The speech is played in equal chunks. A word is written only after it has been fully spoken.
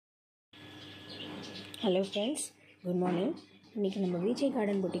Hello friends, good morning. இன்றைக்கி நம்ம Vijay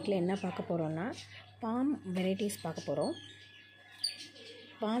garden புட்டிக்கில் என்ன பார்க்க போகிறோன்னா பாம் வெரைட்டிஸ் பார்க்க போகிறோம்.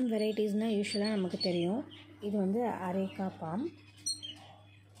 பாம் வெரைட்டிஸ்னால் யூஸ்வலாக நமக்கு தெரியும். இது வந்து அரேக்கா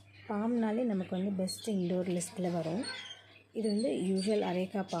பாம்னாலே நமக்கு வந்து பெஸ்ட் இன்டோர் லிஸ்ட்டில் வரும். இது வந்து யூஸ்வல்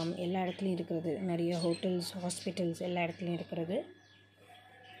அரேக்கா பாம் எல்லா இடத்துலையும் இருக்கிறது, நிறைய ஹோட்டல்ஸ், ஹாஸ்பிட்டல்ஸ் எல்லா இடத்துலையும் இருக்கிறது.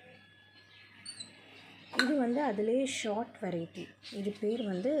 இது வந்து அதிலே ஷார்ட் வெரைட்டி. இது பேர்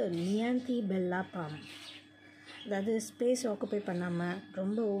வந்து நியாந்தி பெல்லா பாம். அதாவது ஸ்பேஸ் ஆக்குப்பை பண்ணாமல்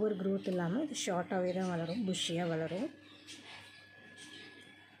ரொம்ப ஓவர் க்ரோத் இல்லாமல் இது ஷார்ட்டாகவே தான் வளரும், புஷ்ஷியாக வளரும்.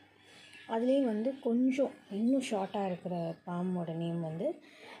 அதுலேயும் வந்து கொஞ்சம் இன்னும் ஷார்ட்டாக இருக்கிற பாமோட நேம் வந்து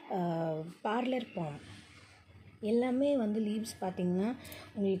பார்லர் பாம். எல்லாமே வந்து லீவ்ஸ் பார்த்திங்கன்னா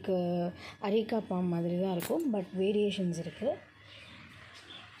உங்களுக்கு அரேக்கா பாம் மாதிரி தான் இருக்கும், பட் வேரியேஷன்ஸ் இருக்குது.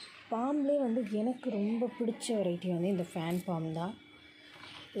 பாம்லேயே வந்து எனக்கு ரொம்ப பிடிச்ச வெரைட்டி வந்து இந்த ஃபேன் பாம் தான்.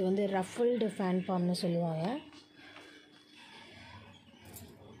 இது வந்து ரஃபிள்டு ஃபேன் பாம்னு சொல்லுவாங்க.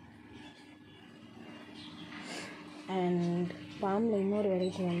 அண்ட் பாமில் இன்னொரு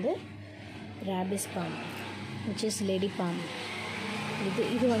வெரைட்டி வந்து rabies bomb, which is lady bomb.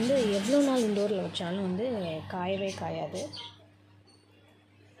 இது வந்து எவ்வளோ நாள் இண்டோரில் வச்சாலும் வந்து காயவே காயாது.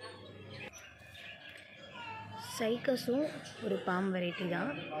 சைக்கஸும் ஒரு பாம் வெரைட்டி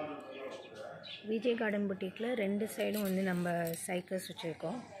தான். விஜய் கார்டன் புட்டிக்கில் 2 சைடும் வந்து நம்ம சைக்கஸ்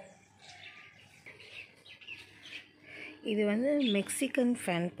வச்சுருக்கோம். இது வந்து மெக்சிகன்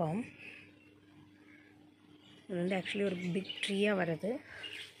ஃபேன் பாம். இது வந்து ஆக்சுவலி ஒரு பிக் ட்ரீயாக வருது.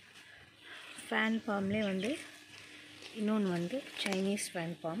 ஃபேன் பாம்லேயே வந்து இன்னொன்று வந்து சைனீஸ்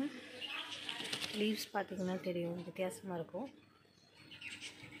ஃபேன் பாம். லீவ்ஸ் பார்த்திங்கன்னா தெரியும், வித்தியாசமாக இருக்கும்.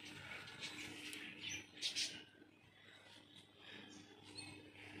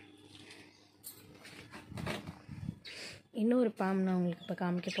 இன்னொரு பாம் நான் உங்களுக்கு இப்போ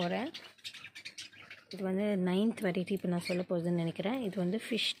காமிக்க போகிறேன். இது வந்து 9th வெரைட்டி இப்போ நான் சொல்ல போகுதுன்னு நினைக்கிறேன். இது வந்து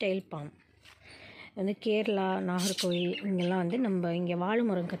ஃபிஷ் டெயில் பாம். வந்து கேரளா, நாகர்கோவில் இங்கெல்லாம் வந்து நம்ம இங்கே வாழை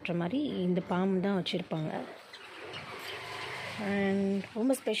மரம் கட்டுற மாதிரி இந்த பாம் தான் வச்சுருப்பாங்க. அண்ட்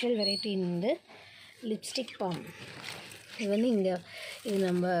ரொம்ப ஸ்பெஷல் வெரைட்டி வந்து லிப்ஸ்டிக் பாம். இது வந்து இது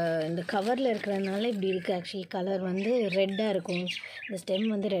நம்ம இந்த கவரில் இருக்கிறதுனால இப்படி இருக்குது. ஆக்சுவலி கலர் வந்து ரெட்டாக இருக்கும், இந்த ஸ்டெம்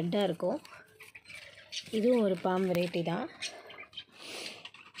வந்து ரெட்டாக இருக்கும். இதுவும் ஒரு பாம் வெரைட்டி தான்.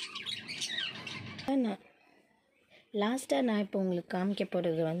 லாஸ்ட்டாக நான் இப்போ உங்களுக்கு காமிக்க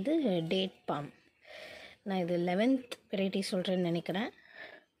போகிறது வந்து டேட் பாம். நான் இது 11th வெரைட்டி சொல்கிறேன்னு நினைக்கிறேன்.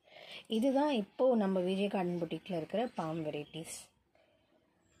 இதுதான் இப்போது நம்ம விஜய் கார்டன் புட்டிக்கில் இருக்கிற பாம் வெரைட்டிஸ்.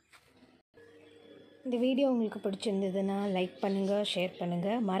 இந்த வீடியோ உங்களுக்கு பிடிச்சிருந்ததுன்னா லைக் பண்ணுங்கள், ஷேர்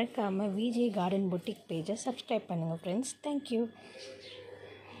பண்ணுங்கள். மறக்காமல் விஜய் கார்டன் புட்டிக் பேஜை சப்ஸ்கிரைப் பண்ணுங்கள் ஃப்ரெண்ட்ஸ். தேங்க்யூ.